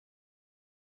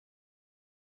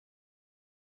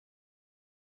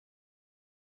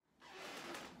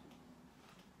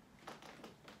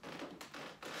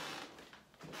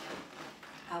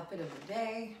outfit of the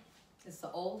day. It's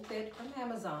the old fit from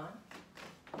Amazon.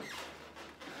 But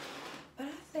I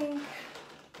think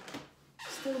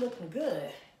still looking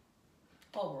good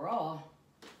overall.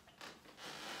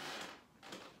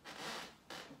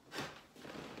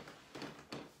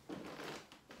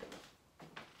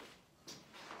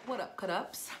 What up,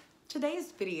 cut-ups?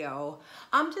 Today's video,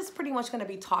 I'm just pretty much going to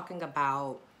be talking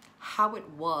about how it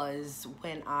was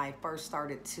when I first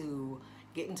started to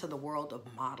get into the world of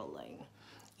modeling.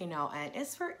 You know, and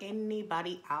it's for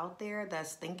anybody out there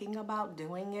that's thinking about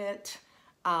doing it.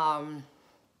 I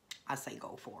say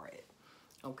go for it.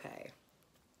 Okay.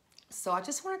 So I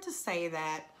just wanted to say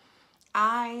that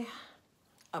I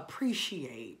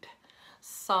appreciate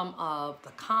some of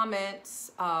the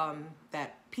comments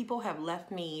that people have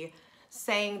left me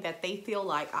saying that they feel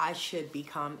like I should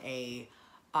become a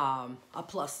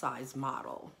plus size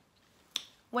model.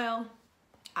 Well,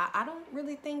 I don't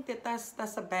really think that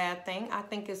that's a bad thing. I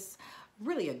think it's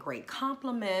really a great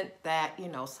compliment that, you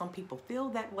know, some people feel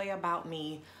that way about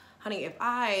me. Honey, if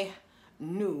I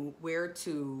knew where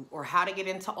to or how to get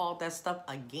into all that stuff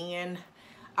again,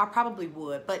 I probably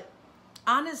would. But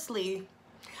honestly,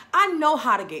 I know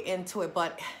how to get into it,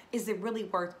 but is it really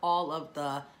worth all of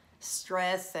the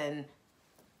stress and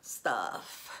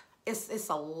stuff? It's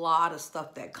a lot of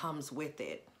stuff that comes with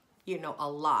it, you know, a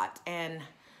lot. And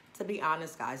to be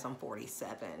honest, guys, I'm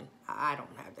 47. I don't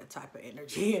have that type of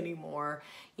energy anymore.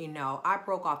 You know, I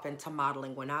broke off into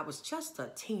modeling when I was just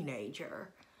a teenager,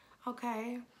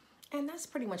 okay? And that's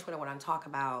pretty much what I want to talk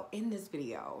about in this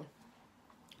video.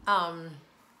 I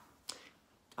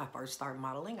first started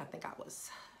modeling, I think I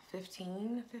was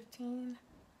 15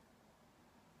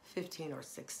 or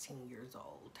 16 years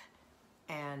old.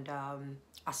 And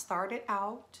I started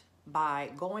out by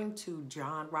going to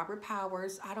John Robert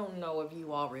Powers. I don't know if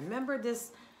you all remember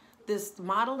this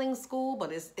modeling school, but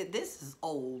this is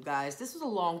old, guys. This was a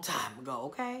long time ago,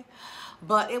 okay?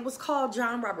 But it was called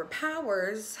John Robert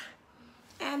Powers,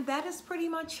 and that is pretty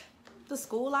much the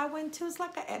school I went to. It's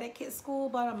like an etiquette school,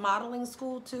 but a modeling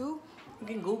school too. You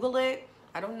can Google it.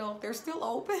 I don't know if they're still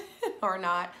open or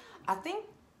not. I think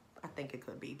it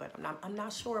could be, but I'm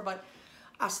not sure. But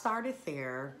I started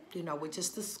there, you know, with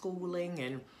just the schooling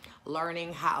and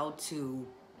learning how to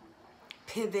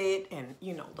pivot and,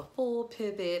 you know, the full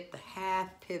pivot, the half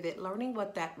pivot, learning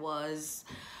what that was.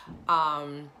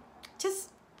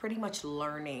 Just pretty much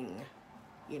learning,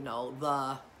 you know,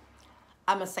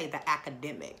 I'm gonna say the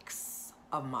academics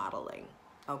of modeling,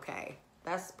 okay?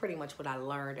 That's pretty much what I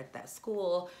learned at that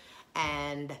school.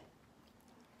 And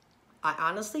I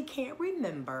honestly can't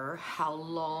remember how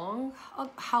long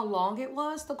it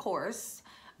was, the course,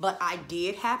 but I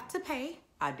did have to pay.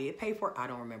 I did pay for it. I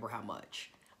don't remember how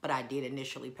much, but I did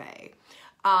initially pay.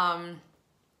 When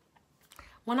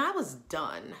I was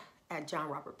done at John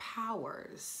Robert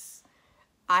Powers,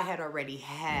 I had already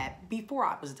had, before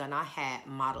I was done, I had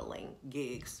modeling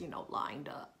gigs, you know, lined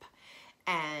up.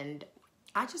 And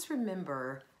I just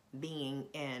remember being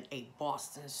in a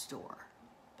Boston store.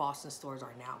 Boston stores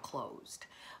are now closed.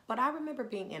 But I remember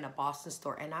being in a Boston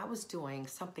store and I was doing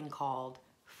something called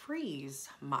freeze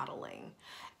modeling.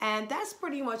 And that's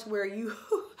pretty much where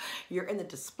you're in the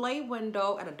display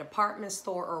window at a department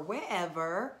store or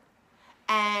wherever,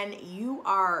 and you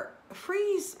are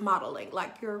freeze modeling,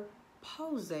 like you're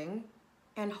posing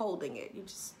and holding it. You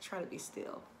just try to be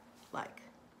still, like,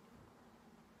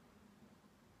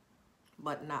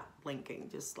 but not blinking,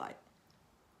 just like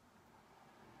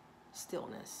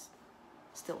stillness.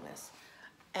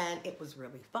 And it was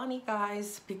really funny,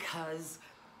 guys, because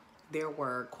there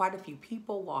were quite a few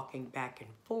people walking back and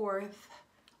forth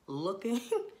looking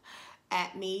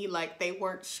at me like they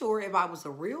weren't sure if I was a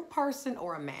real person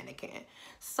or a mannequin.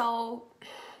 So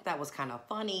that was kind of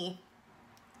funny.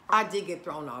 I did get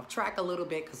thrown off track a little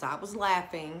bit because I was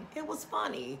laughing. It was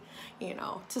funny, you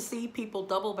know, to see people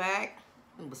double back.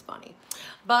 It was funny.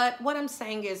 But what I'm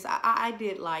saying is I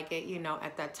did like it, you know,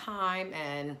 at that time.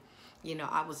 And, you know,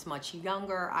 I was much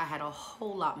younger. I had a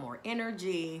whole lot more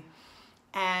energy.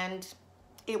 And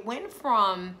it went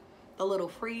from the little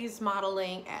freeze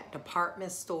modeling at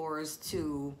department stores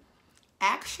to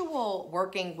actual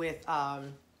working with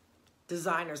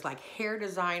designers, like hair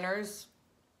designers,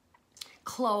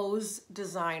 clothes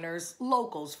designers,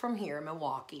 locals from here in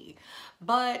Milwaukee.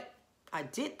 But I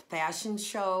did fashion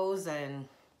shows and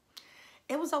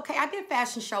it was okay. I did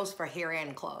fashion shows for hair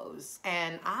and clothes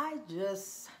and I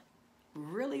just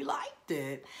really liked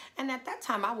it. And at that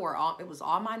time it was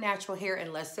all my natural hair,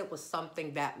 unless it was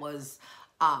something that was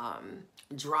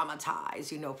dramatized,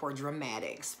 you know, for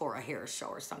dramatics, for a hair show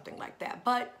or something like that.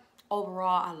 But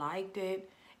overall, I liked it.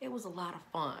 It was a lot of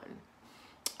fun.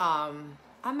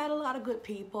 I met a lot of good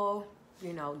people,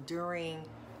 you know, during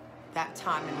that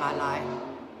time in my life.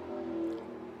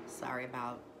 Sorry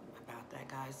about that,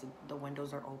 guys. The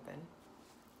windows are open.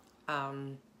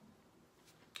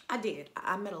 I did.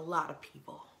 I met a lot of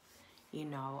people, you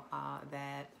know,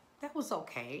 that was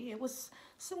okay. It was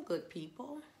some good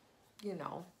people, you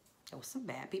know. There was some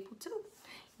bad people too,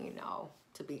 you know,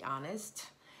 to be honest.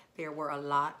 There were a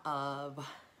lot of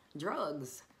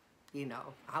drugs, you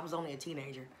know. I was only a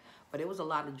teenager, but it was a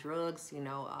lot of drugs, you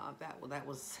know, that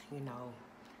was, you know,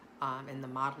 in the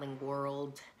modeling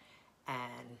world.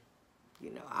 And, you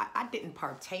know, I didn't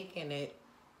partake in it,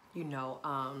 you know,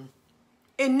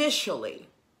 initially,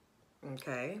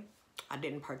 okay? I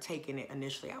didn't partake in it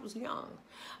initially. I was young,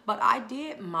 but I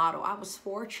did model. I was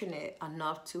fortunate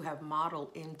enough to have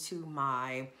modeled into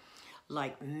my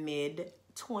like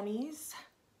mid-20s.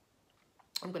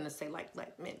 I'm gonna say like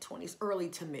mid-20s, early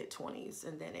to mid-20s,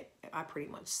 and then I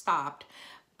pretty much stopped.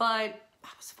 But I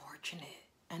was fortunate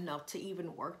enough to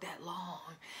even work that long,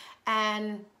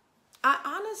 and I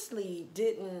honestly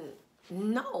didn't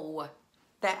know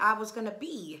that I was gonna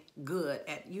be good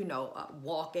at, you know,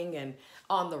 walking and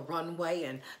on the runway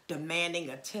and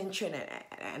demanding attention,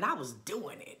 and I was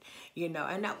doing it, you know,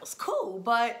 and that was cool.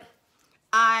 But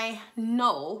I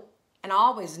know, and I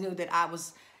always knew that I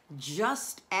was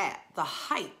just at the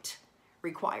height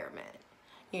requirement,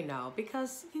 you know,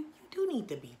 because you do need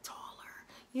to be taller.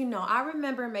 You know, I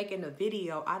remember making a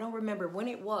video, I don't remember when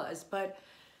it was, but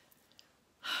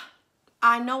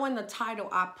I know in the title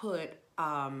I put,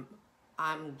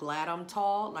 I'm glad I'm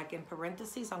tall, like in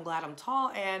parentheses, I'm glad I'm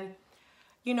tall. And,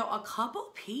 you know, a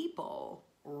couple people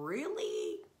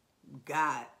really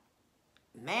got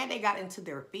mad. They got into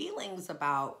their feelings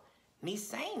about me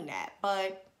saying that.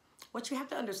 But what you have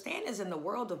to understand is in the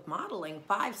world of modeling,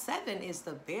 5'7" is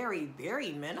the very,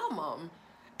 very minimum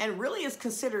and really is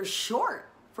considered short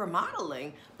for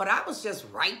modeling. But I was just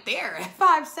right there at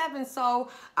 5'7",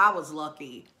 so I was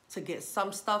lucky to get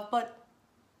some stuff. But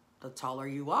the taller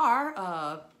you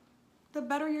are, the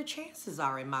better your chances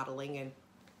are in modeling. And,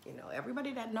 you know,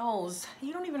 everybody that knows,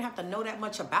 you don't even have to know that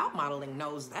much about modeling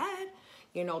knows that.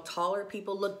 You know, taller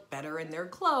people look better in their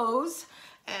clothes.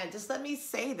 And just let me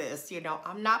say this, you know,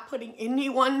 I'm not putting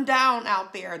anyone down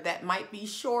out there that might be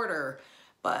shorter,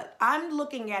 but I'm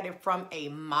looking at it from a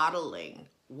modeling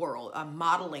world, a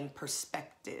modeling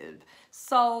perspective.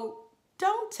 So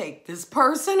don't take this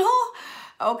personal,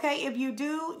 okay? If you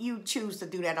do, you choose to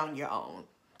do that on your own,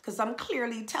 because I'm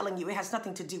clearly telling you it has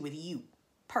nothing to do with you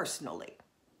personally,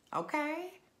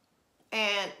 okay?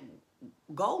 And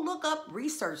go look up,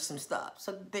 research some stuff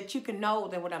so that you can know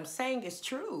that what I'm saying is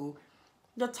true.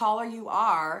 The taller you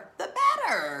are, the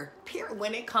better, period,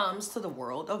 when it comes to the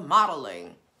world of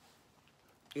modeling.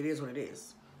 It is what it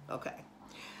is, okay?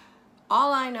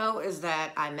 All I know is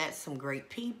that I met some great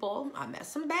people. I met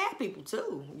some bad people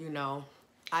too, you know.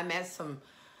 I met some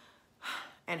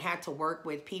and had to work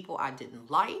with people I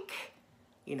didn't like,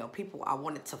 you know, people I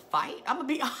wanted to fight. I'm gonna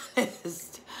be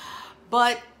honest,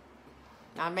 but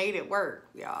I made it work,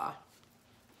 y'all.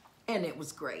 And it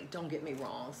was great, don't get me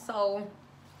wrong. So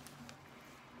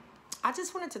I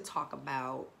just wanted to talk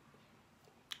about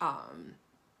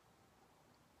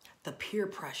the peer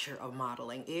pressure of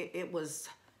modeling. It was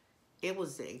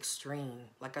the extreme.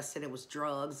 Like I said, it was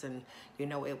drugs, and, you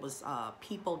know, it was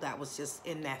people that was just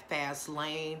in that fast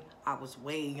lane. I was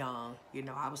way young, you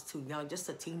know, I was too young, just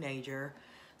a teenager.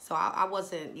 So I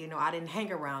wasn't, you know, I didn't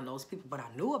hang around those people, but I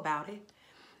knew about it.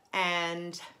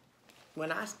 And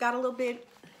when I got a little bit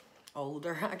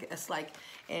older, I guess like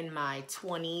in my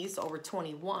 20s, over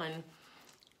 21,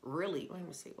 really, let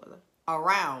me see, was it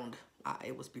around,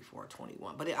 it was before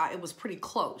 21, but it was pretty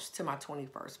close to my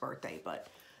 21st birthday. But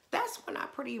that's when I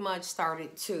pretty much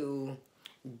started to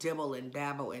dibble and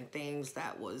dabble in things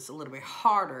that was a little bit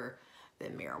harder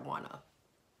than marijuana,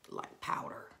 like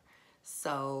powder.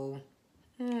 So,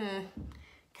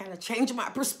 kind of changed my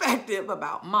perspective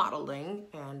about modeling.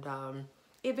 And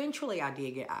eventually I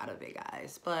did get out of it,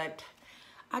 guys. But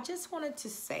I just wanted to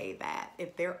say that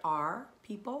if there are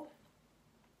people,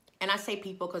 and I say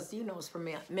people because, you know, it's for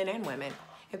men and women,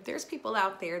 if there's people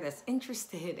out there that's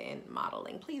interested in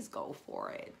modeling, please go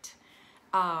for it.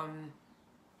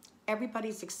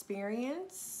 Everybody's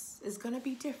experience is going to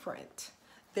be different.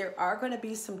 There are going to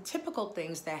be some typical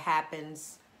things that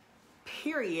happens,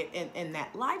 period, in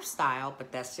that lifestyle,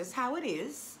 but that's just how it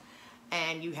is,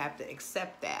 and you have to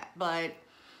accept that. But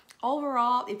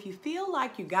overall, if you feel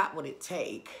like you got what it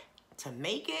takes to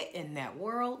make it in that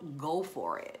world, go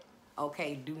for it.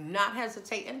 Okay, do not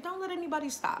hesitate, and don't let anybody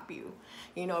stop you.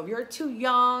 You know, if you're too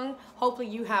young, hopefully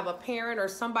you have a parent or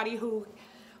somebody who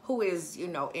who is, you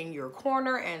know, in your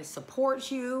corner and supports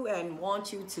you and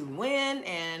wants you to win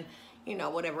and, you know,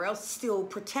 whatever else, still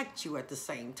protect you at the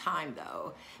same time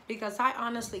though. Because I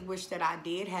honestly wish that I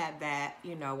did have that,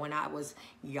 you know, when I was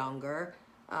younger.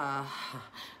 My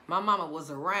mama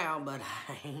was around, but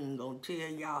I ain't gonna tell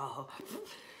y'all.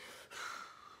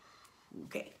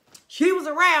 Okay. She was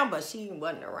around, but she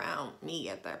wasn't around me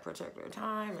at that particular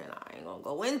time, and I ain't gonna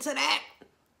go into that.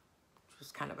 It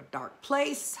was kind of a dark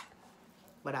place,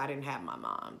 but I didn't have my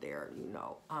mom there, you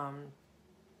know.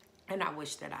 And I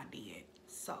wish that I did.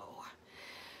 So,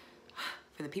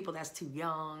 for the people that's too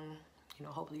young, you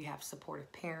know, hopefully you have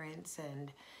supportive parents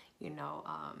and, you know,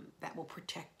 that will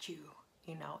protect you,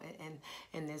 you know,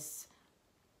 in this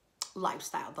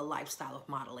lifestyle, the lifestyle of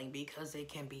modeling, because it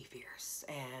can be fierce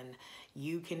and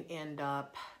you can end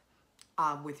up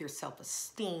with your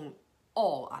self-esteem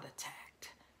all out of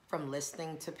tact from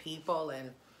listening to people.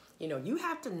 And, you know, you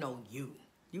have to know you.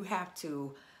 You have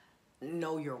to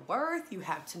know your worth. You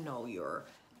have to know your,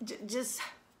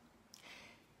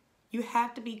 you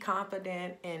have to be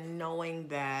confident in knowing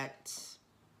that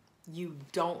you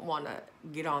don't want to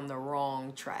get on the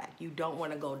wrong track. You don't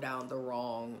want to go down the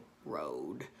wrong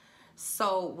road.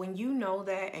 So when you know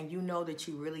that, and you know that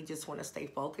you really just want to stay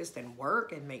focused and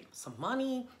work and make some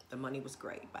money, the money was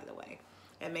great, by the way,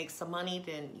 and make some money,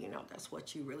 then, you know, that's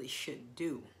what you really should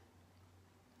do.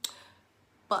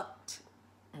 But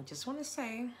I just want to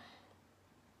say,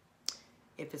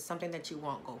 if it's something that you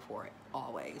want, go for it,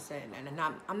 always. And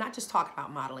I'm not just talking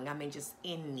about modeling. I mean, just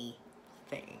anything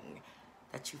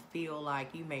that you feel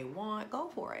like you may want, go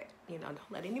for it. You know,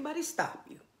 don't let anybody stop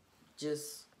you.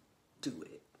 Just do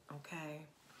it, okay?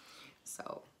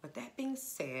 So, with that being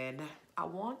said, I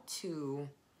want to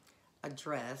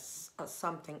address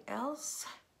something else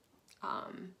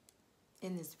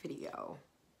in this video.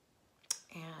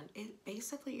 And it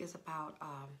basically is about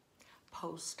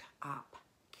post-op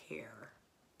care.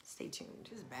 Stay tuned,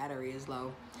 his battery is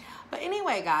low. But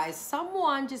anyway, guys,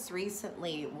 someone just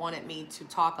recently wanted me to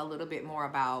talk a little bit more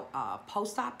about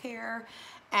post-op care.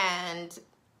 And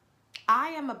I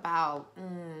am about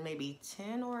maybe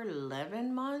 10 or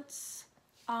 11 months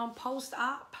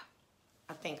post-op.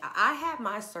 I think I had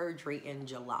my surgery in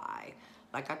July.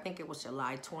 Like, I think it was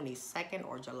July 22nd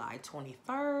or July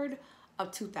 23rd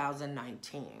of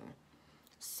 2019.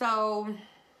 So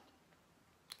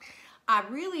I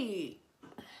really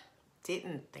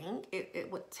didn't think it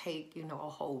would take, you know, a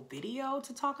whole video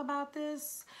to talk about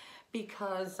this,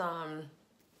 because I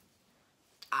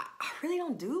really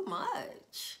don't do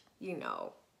much, you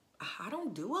know. I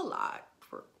don't do a lot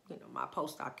for, you know, my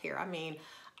post-op care. I mean,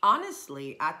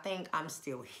 honestly, I think I'm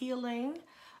still healing.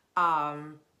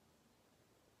 I'm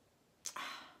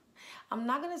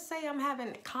not gonna say I'm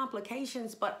having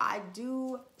complications, but I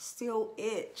do still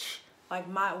itch. Like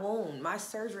my wound, my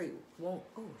surgery wound,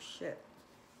 oh shit.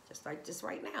 Just like just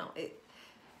right now,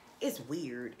 it's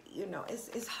weird, you know.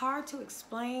 It's hard to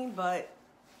explain, but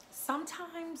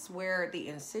sometimes where the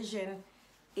incision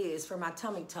is for my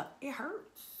tummy tuck, it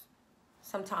hurts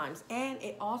sometimes, and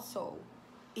it also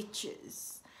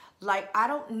itches. Like, I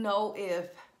don't know if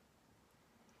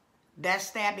that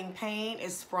stabbing pain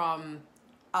is from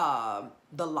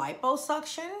the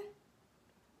liposuction,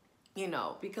 you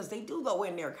know, because they do go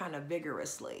in there kind of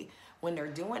vigorously when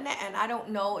they're doing that, and I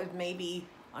don't know if maybe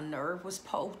a nerve was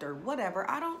poked or whatever.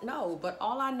 I don't know, but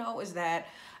all I know is that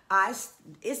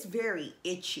it's very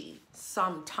itchy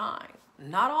sometimes,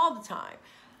 not all the time.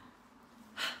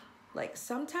 Like,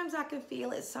 sometimes I can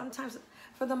feel it, sometimes.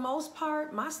 For the most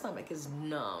part, my stomach is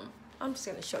numb. I'm just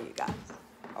gonna show you guys.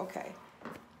 Okay,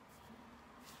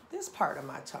 this part of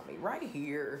my tummy right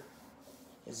here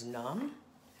is numb,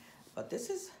 but this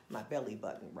is my belly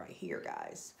button right here,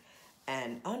 guys.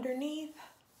 And underneath,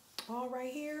 all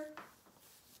right here,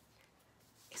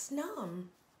 it's numb.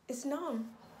 It's numb.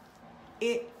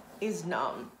 It is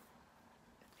numb.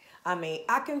 I mean,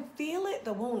 I can feel it.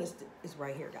 The wound is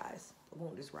right here, guys. The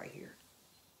wound is right here.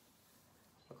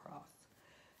 Across.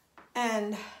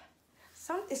 And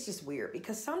it's just weird,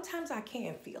 because sometimes I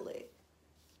can feel it.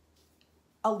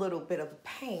 A little bit of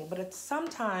pain, but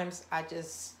sometimes I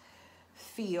just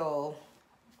feel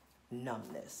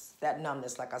numbness. That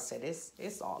numbness, like I said,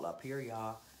 it's all up here,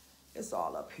 y'all. It's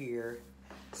all up here.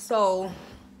 So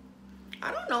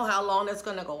I don't know how long that's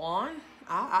gonna go on.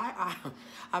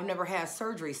 I've never had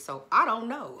surgery, so I don't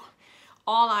know.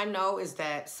 All I know is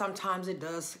that sometimes it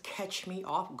does catch me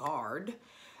off guard,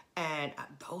 and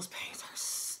those pains are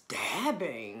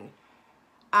stabbing.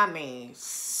 I mean,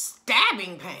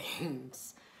 stabbing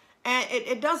pains. And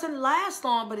it doesn't last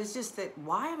long, but it's just that,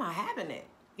 why am I having it,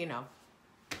 you know?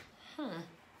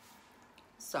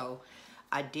 So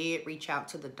I did reach out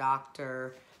to the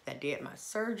doctor that did my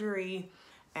surgery,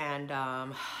 and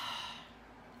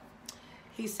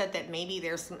he said that maybe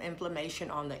there's some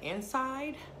inflammation on the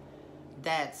inside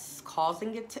that's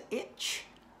causing it to itch.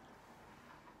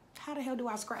 How the hell do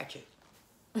I scratch it?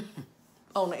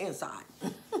 On the inside.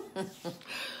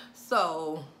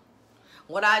 So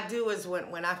what I do is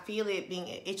when I feel it being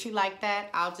itchy like that,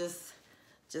 I'll just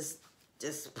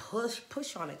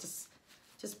push on it.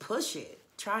 Just push it.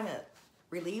 Trying to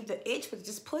relieve the itch, but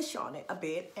just push on it a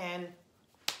bit, and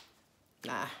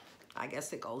I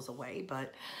guess it goes away.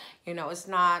 But you know, it's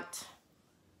not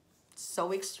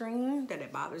so extreme that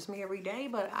it bothers me every day,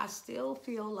 but I still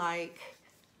feel like,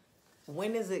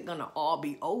 when is it gonna all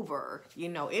be over? You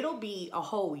know, it'll be a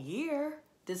whole year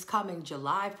this coming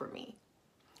July for me.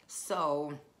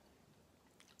 So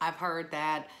I've heard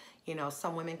that, you know,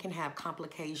 some women can have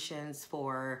complications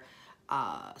for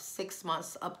 6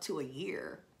 months up to a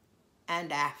year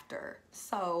and after.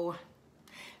 So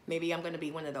maybe I'm gonna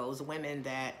be one of those women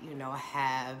that, you know,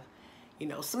 have, you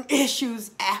know, some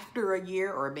issues after a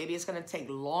year, or maybe it's gonna take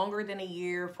longer than a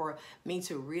year for me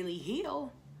to really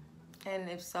heal. And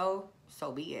if so,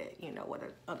 so be it. You know, what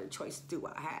other choice do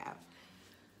I have?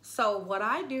 So what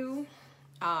I do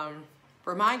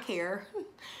for my care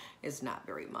is not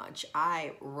very much.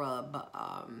 I rub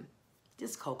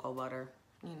just cocoa butter.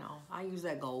 You know, I use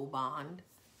that Gold Bond,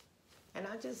 and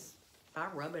I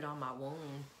rub it on my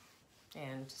wound,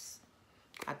 and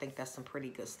I think that's some pretty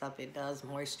good stuff. It does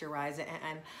moisturize it,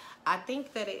 and I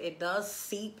think that it does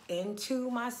seep into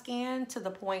my skin to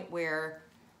the point where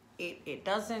it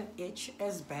doesn't itch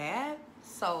as bad.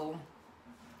 So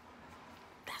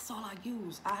that's all I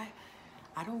use. I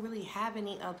don't really have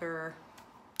any other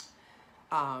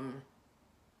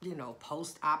you know,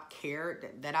 post-op care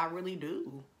that I really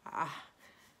do.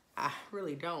 I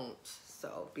really don't.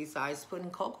 So besides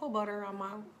putting cocoa butter on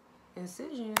my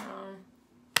incision,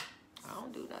 I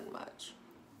don't do nothing much,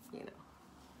 you know.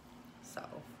 So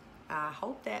I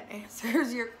hope that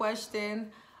answers your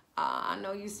question. I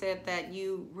know you said that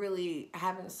you really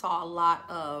haven't saw a lot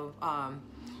of,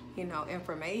 you know,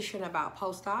 information about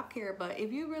post-op care, but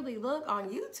if you really look on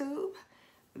YouTube,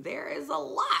 there is a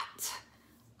lot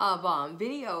of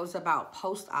videos about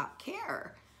post-op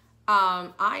care.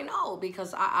 I know,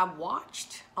 because I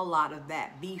watched a lot of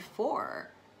that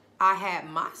before I had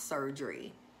my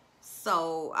surgery.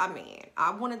 So, I mean,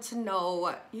 I wanted to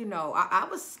know, you know, I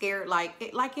was scared like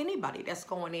anybody that's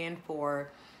going in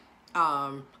for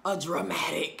a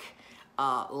dramatic,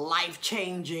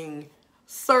 life-changing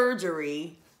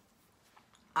surgery.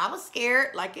 I was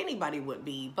scared like anybody would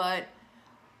be, but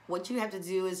what you have to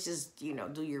do is just, you know,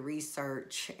 do your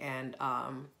research and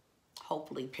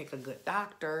hopefully pick a good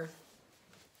doctor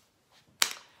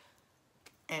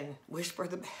and wish for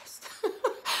the best.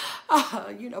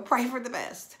 You know, pray for the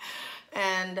best.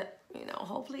 And, you know,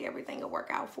 hopefully everything will work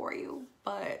out for you.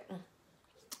 But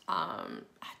I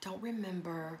don't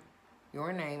remember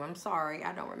your name. I'm sorry,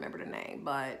 I don't remember the name,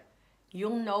 but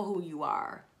you'll know who you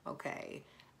are, okay?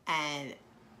 And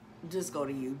just go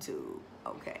to YouTube,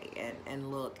 okay,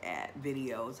 and look at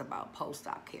videos about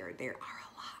post-op care. There are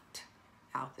a lot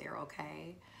out there,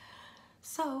 okay?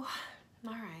 So,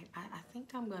 all right, I think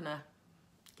I'm gonna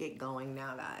get going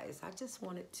now, guys. I just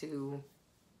wanted to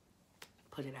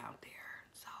put it out there.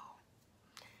 So,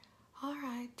 all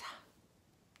right,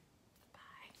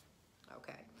 bye.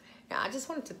 Okay, now I just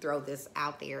wanted to throw this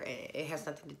out there. It has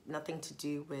nothing to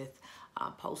do with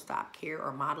post-op care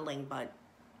or modeling, but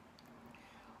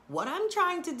what I'm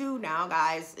trying to do now,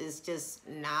 guys, is just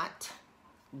not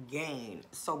gain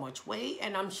so much weight.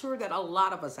 And I'm sure that a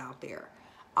lot of us out there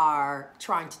are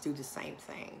trying to do the same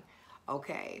thing,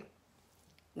 okay?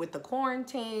 With the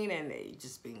quarantine and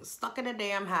just being stuck in a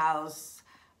damn house,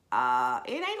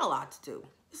 it ain't a lot to do.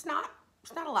 It's not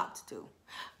a lot to do.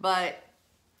 But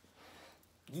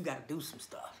you got to do some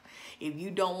stuff. If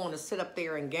you don't want to sit up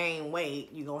there and gain weight,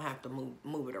 you're going to have to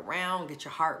move it around, get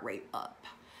your heart rate up.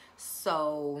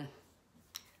 So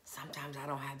sometimes I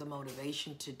don't have the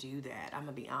motivation to do that. I'm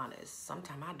going to be honest.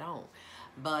 Sometimes I don't.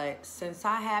 But since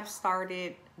I have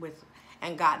started with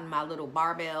and gotten my little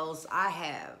barbells,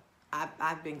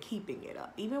 I've been keeping it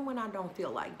up, even when I don't feel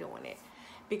like doing it.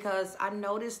 Because I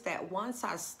noticed that once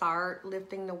I start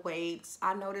lifting the weights,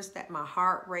 I noticed that my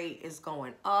heart rate is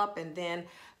going up. And then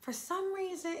for some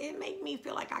reason, it made me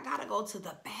feel like I got to go to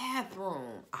the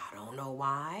bathroom. I don't know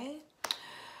why,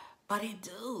 but it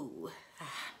do.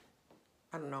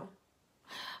 I don't know.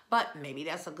 But maybe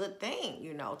that's a good thing,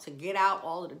 you know, to get out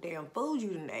all of the damn food you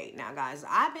done ate. Now, guys,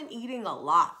 I've been eating a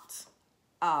lot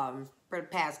for the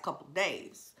past couple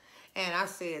days. And I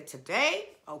said, today,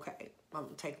 okay, I'm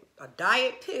gonna take a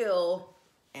diet pill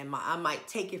and I might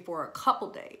take it for a couple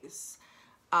days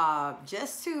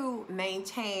just to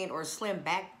maintain or slim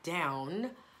back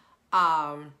down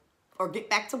or get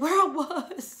back to where I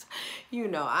was. You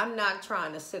know, I'm not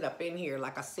trying to sit up in here,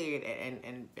 like I said,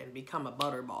 and become a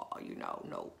butterball, you know,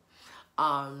 no.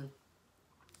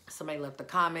 Somebody left a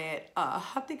comment,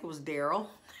 I think it was Daryl.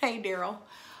 Hey, Daryl.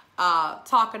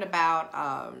 Talking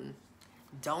about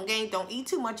don't eat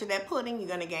too much of that pudding, you're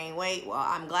gonna gain weight. Well,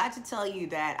 I'm glad to tell you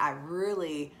that I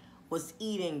really was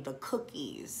eating the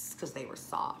cookies because they were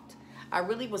soft. I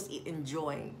really was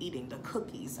enjoying eating the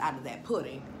cookies out of that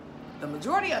pudding. The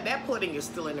majority of that pudding is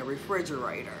still in the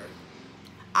refrigerator.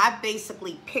 I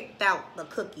basically picked out the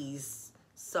cookies,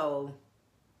 so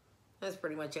that's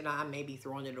pretty much it. I may be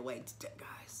throwing it away today,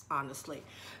 guys, honestly,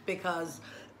 because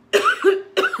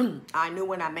I knew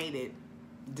when I made it,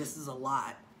 this is a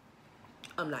lot.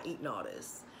 I'm not eating all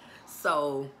this.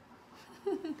 So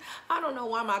I don't know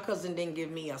why my cousin didn't give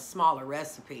me a smaller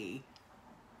recipe.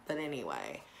 But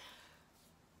anyway,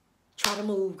 try to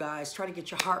move, guys. Try to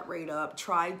get your heart rate up.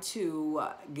 Try to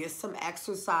get some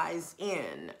exercise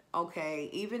in, okay?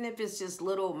 Even if it's just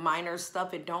little minor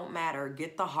stuff, it don't matter.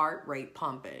 Get the heart rate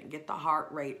pumping. Get the heart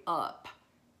rate up,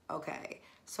 okay?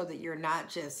 So that you're not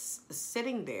just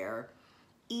sitting there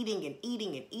eating and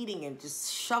eating and eating and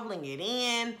just shoveling it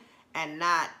in and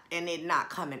it not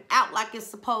coming out like it's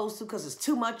supposed to because it's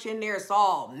too much in there. It's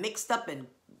all mixed up and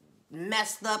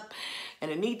messed up and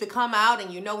it need to come out.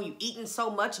 And you know, you eating so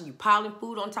much and you piling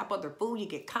food on top of the food, you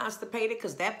get constipated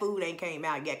because that food ain't came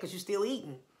out yet because you're still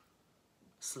eating.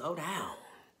 Slow down,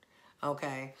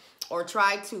 okay? Or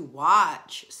try to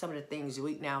watch some of the things you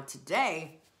eat. Now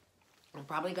today, I'm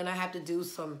probably gonna have to do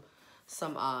some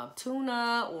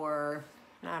tuna, or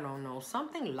I don't know,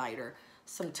 something lighter.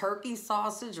 Some turkey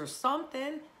sausage or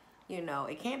something, you know.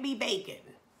 It can't be bacon,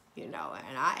 you know.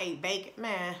 And I ate bacon,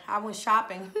 man. I went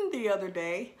shopping the other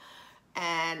day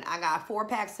and I got 4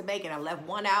 packs of bacon. I left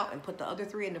 1 out and put the other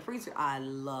 3 in the freezer. I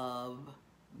love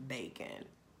bacon.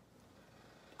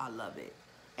 I love it.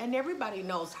 And everybody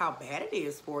knows how bad it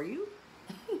is for you.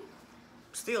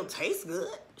 Still tastes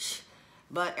good,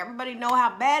 but everybody know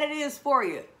how bad it is for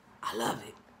you. I love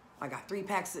it. I got 3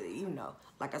 packs of, you know,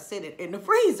 like I said, it in the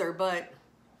freezer, but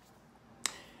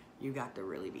you got to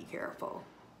really be careful.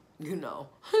 You know,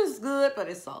 it's good, but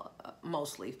it's all,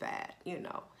 mostly fat, you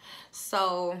know.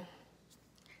 So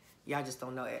y'all just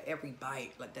don't know, every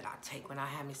bite like that I take when I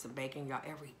have me some bacon, y'all,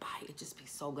 every bite, it just be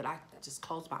so good. I just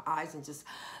close my eyes and just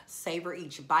savor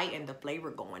each bite and the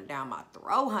flavor going down my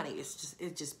throat, honey.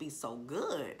 It just be so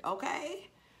good, okay?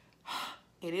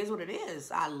 It is what it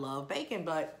is. I love bacon,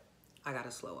 but I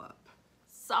gotta slow up.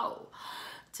 So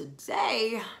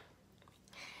today,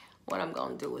 what I'm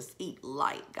gonna do is eat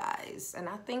light, guys. And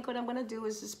I think what I'm gonna do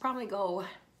is just probably go,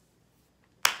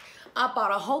 I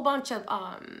bought a whole bunch of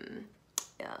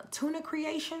tuna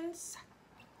creations,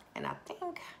 and I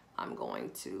think I'm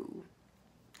going to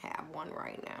have one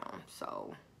right now.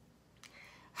 So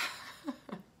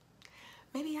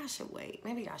maybe I should wait.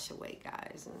 Maybe I should wait,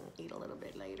 guys, and eat a little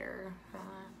bit later.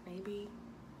 Maybe.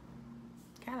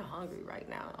 Kind of hungry right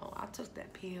now, though. I took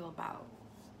that pill about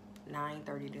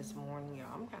 9:30 this morning. Y'all,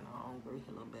 I'm kind of hungry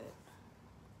a little bit.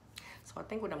 So I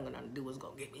think what I'm gonna do is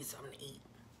go get me something to eat.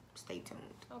 Stay tuned.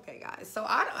 Okay, guys, so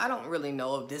I don't really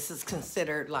know if this is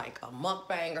considered like a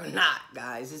mukbang or not,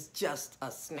 guys. It's just a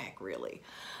snack, really.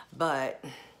 But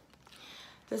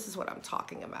this is what I'm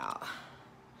talking about.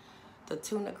 The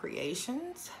tuna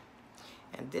creations.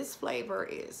 And this flavor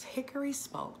is hickory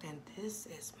smoked, and this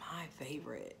is my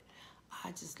favorite.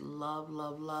 I just love,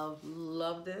 love, love,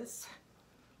 love this.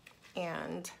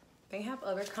 And they have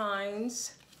other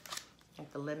kinds,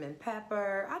 like the lemon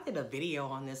pepper. I did a video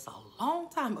on this a long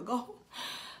time ago,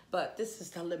 but this is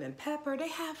the lemon pepper. They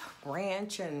have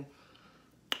ranch and,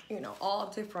 you know, all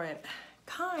different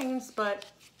kinds, but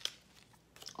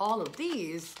all of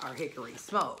these are hickory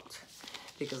smoked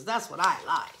because that's what I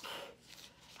like.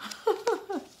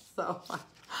 So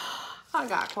I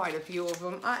got quite a few of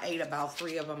them. I ate about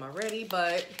 3 of them already,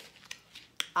 but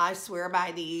I swear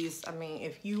by these. I mean,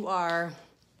 if you are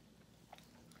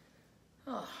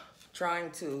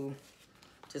trying to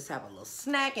just have a little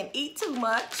snack and eat too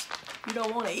much, you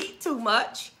don't want to eat too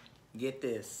much, get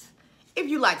this. If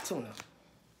you like tuna.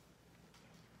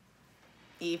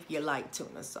 If you like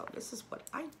tuna. So this is what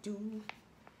I do.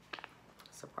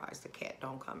 Surprised the cat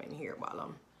don't come in here while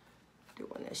I'm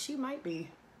doing this. She might be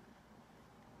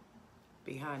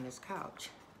behind this couch.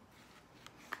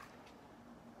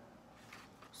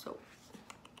 So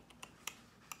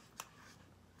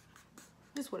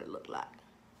this is what it looked like.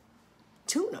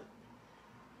 Tuna.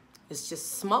 It's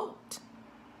just smoked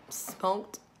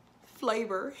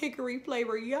flavor, hickory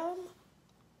flavor, yum.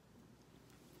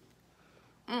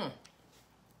 It's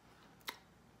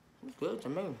good to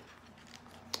me.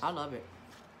 I love it.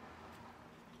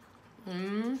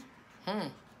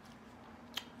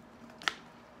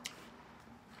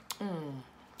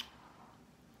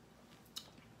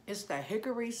 It's the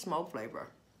hickory smoke flavor.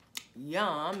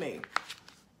 Yummy.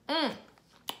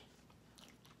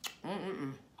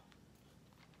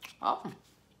 Oh.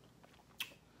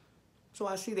 So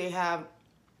I see they have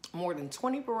more than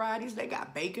 20 varieties. They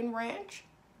got bacon ranch,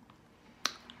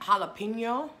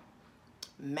 jalapeno,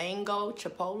 mango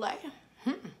chipotle,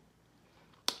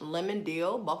 lemon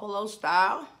dill, buffalo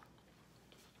style,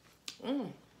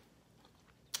 and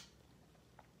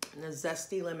the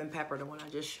zesty lemon pepper, the one I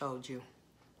just showed you.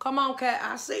 Come on, cat,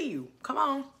 I see you. Come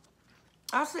on.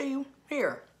 I see you.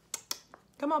 Here.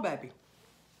 Come on, baby.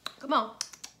 Come on.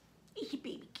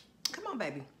 Baby. Come on,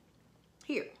 baby.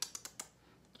 Here.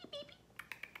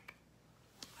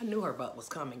 I knew her butt was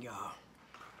coming, y'all.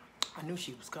 I knew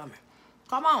she was coming.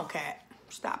 Come on, cat.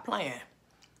 Stop playing.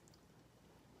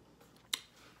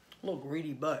 Little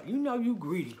greedy butt. You know you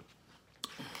greedy.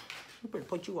 I'm gonna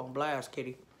put you on blast,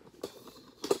 kitty.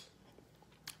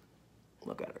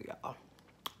 Look at her, y'all.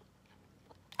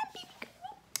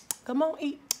 Come on,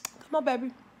 eat. Come on,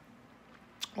 baby.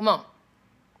 Come on.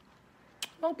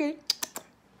 Okay.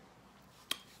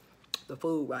 The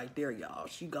food right there, y'all.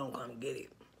 She gonna come get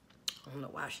it. I don't know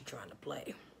why she trying to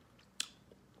play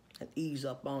and ease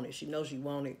up on it. She knows she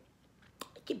want it.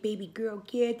 Look at baby girl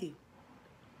kitty.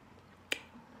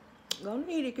 Gonna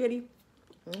eat it, kitty.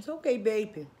 It's okay,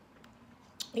 baby.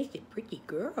 It's a pretty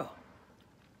girl.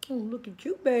 Oh, look at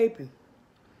you, baby.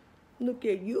 Look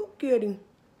at you, kitty.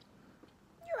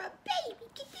 You're a baby,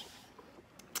 kitty.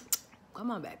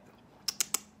 Come on, baby.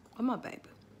 Come on, baby.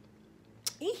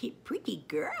 Is a pretty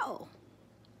girl.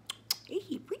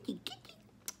 Is a pretty kitty.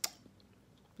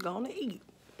 Gonna eat.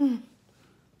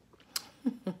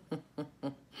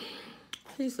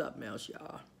 She's something else,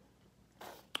 y'all.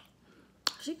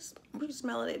 She's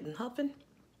smelling it and huffing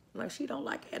like she don't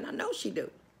like it, and I know she do.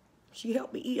 She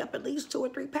helped me eat up at least 2 or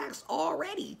 3 packs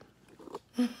already.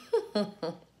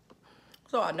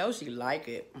 So I know she like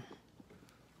it.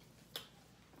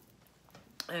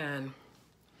 And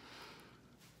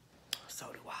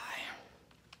so do I.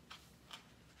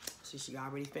 See, she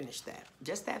already finished that.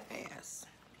 Just that fast.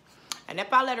 And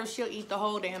if I let her, she'll eat the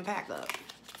whole damn pack up.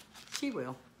 She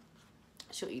will.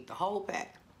 She'll eat the whole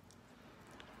pack.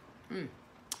 This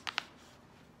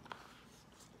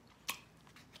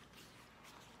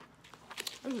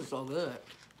is so good.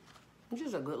 This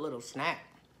is a good little snack.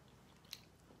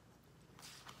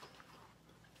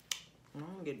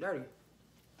 Don't get dirty.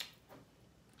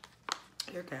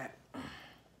 Here, cat.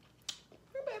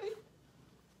 Here, baby.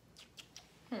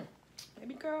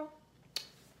 Baby girl.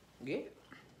 Get it.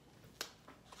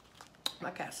 My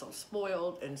cat's so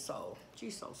spoiled, and so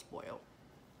she's so spoiled.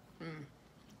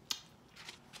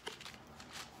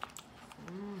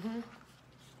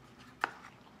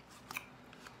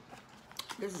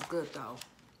 This is good though.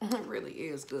 It really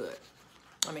is good.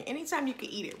 I mean, anytime you can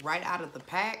eat it right out of the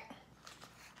pack,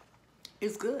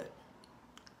 it's good.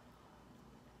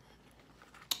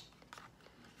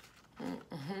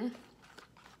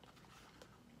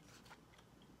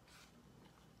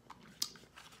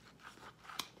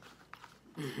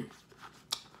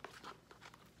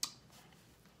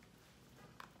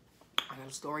 I got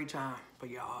a story time for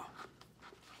y'all.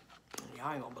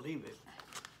 Y'all ain't gonna believe it.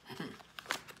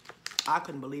 I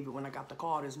couldn't believe it when I got the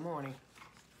call this morning.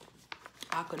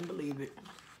 I couldn't believe it.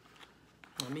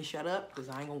 Let me shut up, because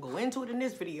I ain't gonna go into it in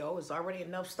this video. There's already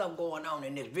enough stuff going on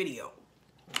in this video.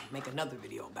 I'll make another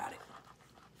video about it.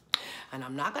 And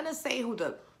I'm not gonna say who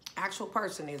the actual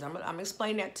person is. I'm gonna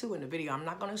explain that too in the video. I'm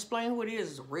not gonna explain who it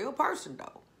is. It's a real person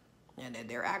though. And that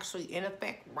they're actually in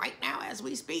effect right now as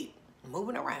we speak,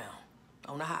 moving around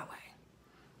on the highway.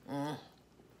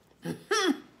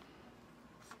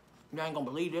 Y'all ain't gonna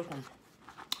believe this one.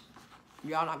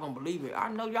 Y'all not gonna believe it. I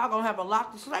know y'all gonna have a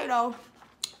lot to say though.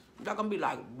 Y'all gonna be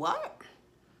like, what?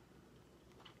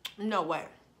 No way.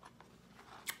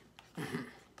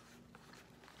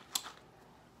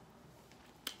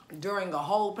 During a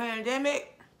whole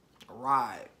pandemic?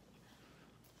 Right.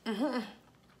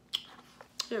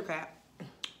 Here, cat.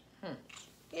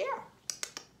 Yeah.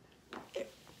 Here.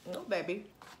 No, baby.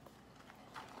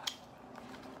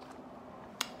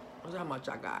 That's how much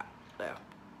I got there.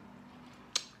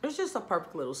 It's just a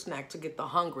perfect little snack to get the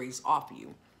hungries off of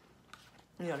you.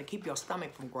 You know, to keep your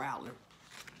stomach from growling.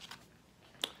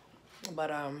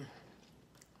 But I'm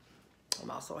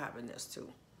also having this too.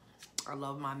 I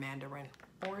love my mandarin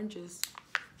oranges.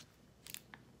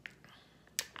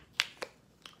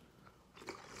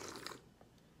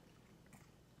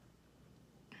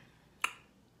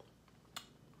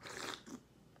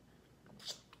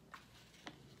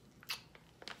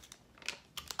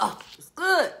 Oh, it's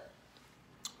good.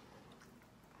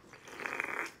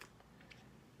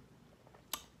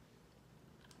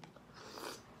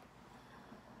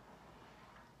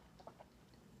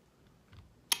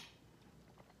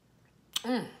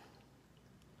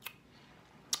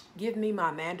 Give me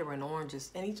my mandarin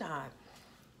oranges anytime.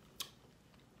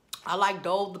 I like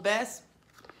Dole the best,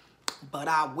 but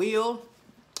I will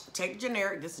take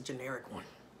generic. This is a generic one.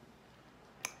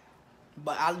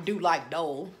 But I do like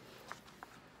Dole.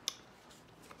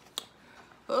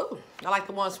 Oh, I like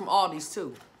the ones from Aldi's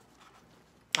too.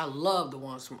 I love the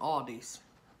ones from Aldi's.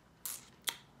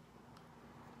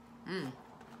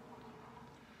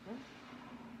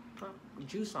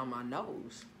 Juice on my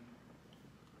nose.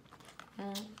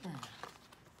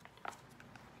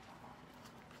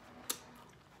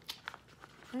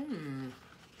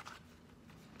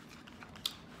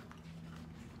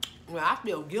 Well, I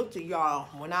feel guilty, y'all.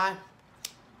 When I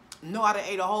know I done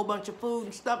ate a whole bunch of food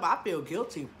and stuff, I feel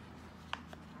guilty.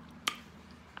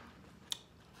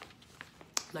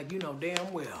 Like, you know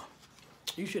damn well,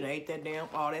 you should have ate that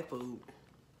all that food.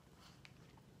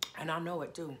 And I know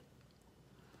it too.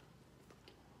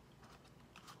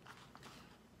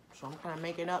 So I'm kind of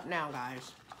making up now,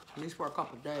 guys. At least for a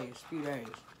couple days, few days.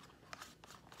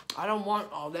 I don't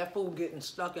want all that food getting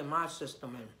stuck in my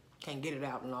system and can't get it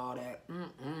out and all that.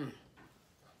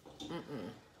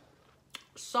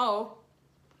 So,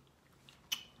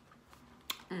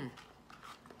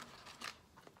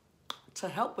 to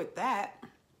help with that,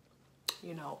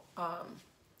 you know,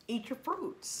 eat your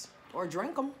fruits or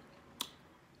drink them.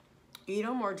 Eat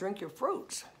them or drink your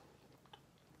fruits.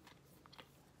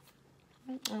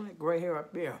 That gray hair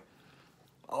up there.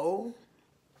 Oh,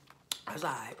 that's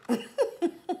all right.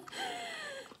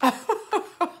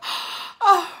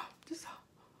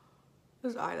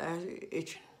 This eyelash is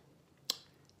itching.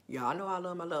 Y'all know I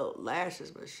love my little lashes,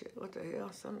 but shit, what the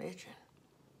hell? Something itching.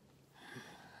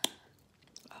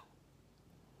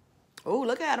 Oh,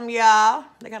 look at them, y'all.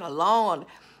 They got a long.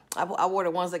 I wore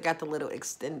the ones that got the little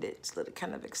extended,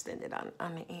 kind of extended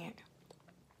on the end.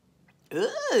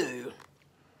 Ooh.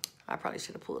 I probably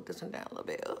should have pulled this one down a little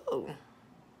bit. Ooh.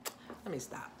 Let me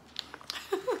stop.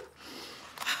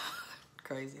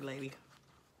 Crazy lady.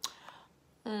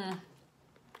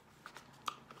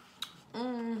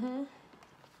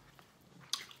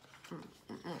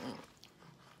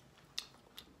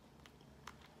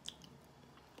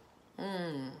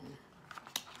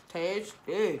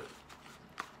 Tasty.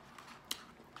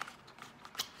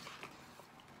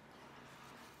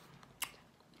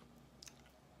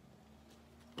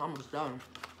 Almost done.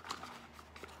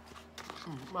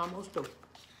 Almost done.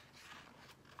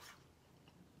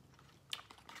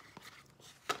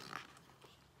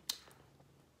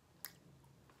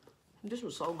 This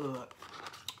was so good.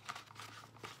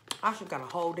 I should got a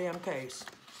whole damn case.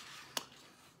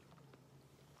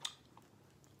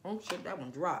 Oh shit, that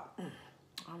one dropped. I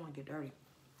don't want to get dirty.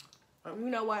 You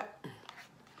know what?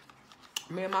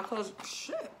 Me and my cousin,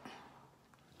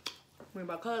 Me and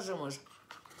my cousin was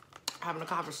having a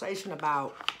conversation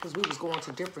about, because we was going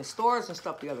to different stores and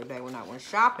stuff the other day when I went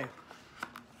shopping.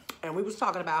 And we was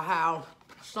talking about how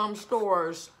some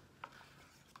stores,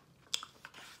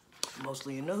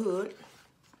 mostly in the hood,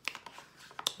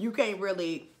 you can't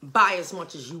really buy as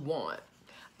much as you want.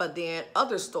 But then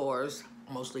other stores,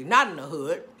 mostly not in the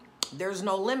hood, there's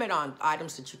no limit on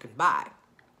items that you can buy.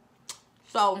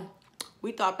 So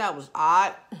we thought that was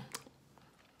odd.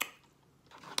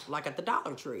 Like at the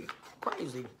Dollar Tree.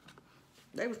 Crazy.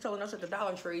 They was telling us at the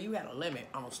Dollar Tree you had a limit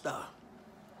on stuff.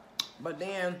 But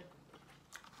then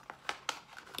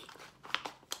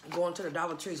going to the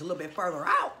Dollar Trees a little bit further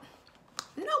out,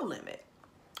 no limit.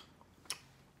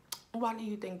 Why do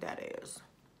you think that is?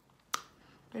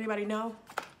 Anybody know?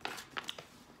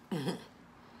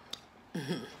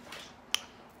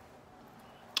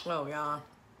 Oh, y'all.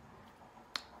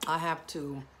 I have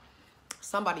to.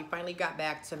 Somebody finally got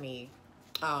back to me.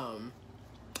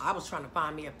 I was trying to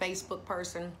find me a Facebook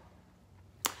person.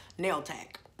 Nail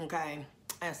tech, okay?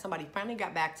 And somebody finally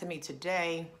got back to me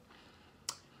today.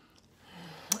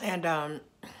 And I'm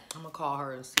going to call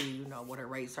her and see, you know, what her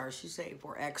rates are. She said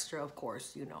for extra, of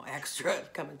course, you know, extra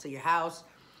coming to your house.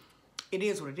 It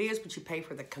is what it is, but you pay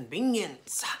for the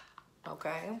convenience,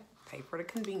 okay? Pay for the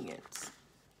convenience.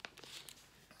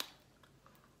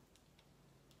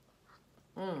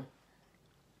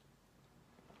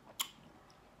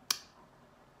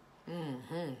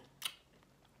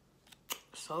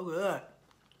 So good.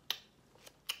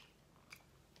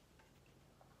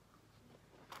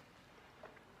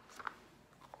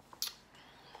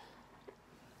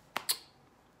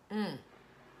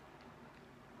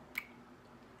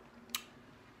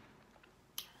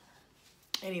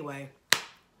 Anyway,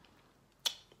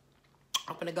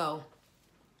 I'm gonna go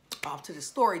off to the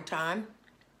story time.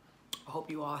 I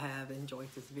hope you all have enjoyed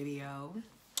this video.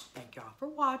 Thank y'all for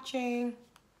watching.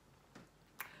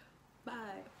 Bye.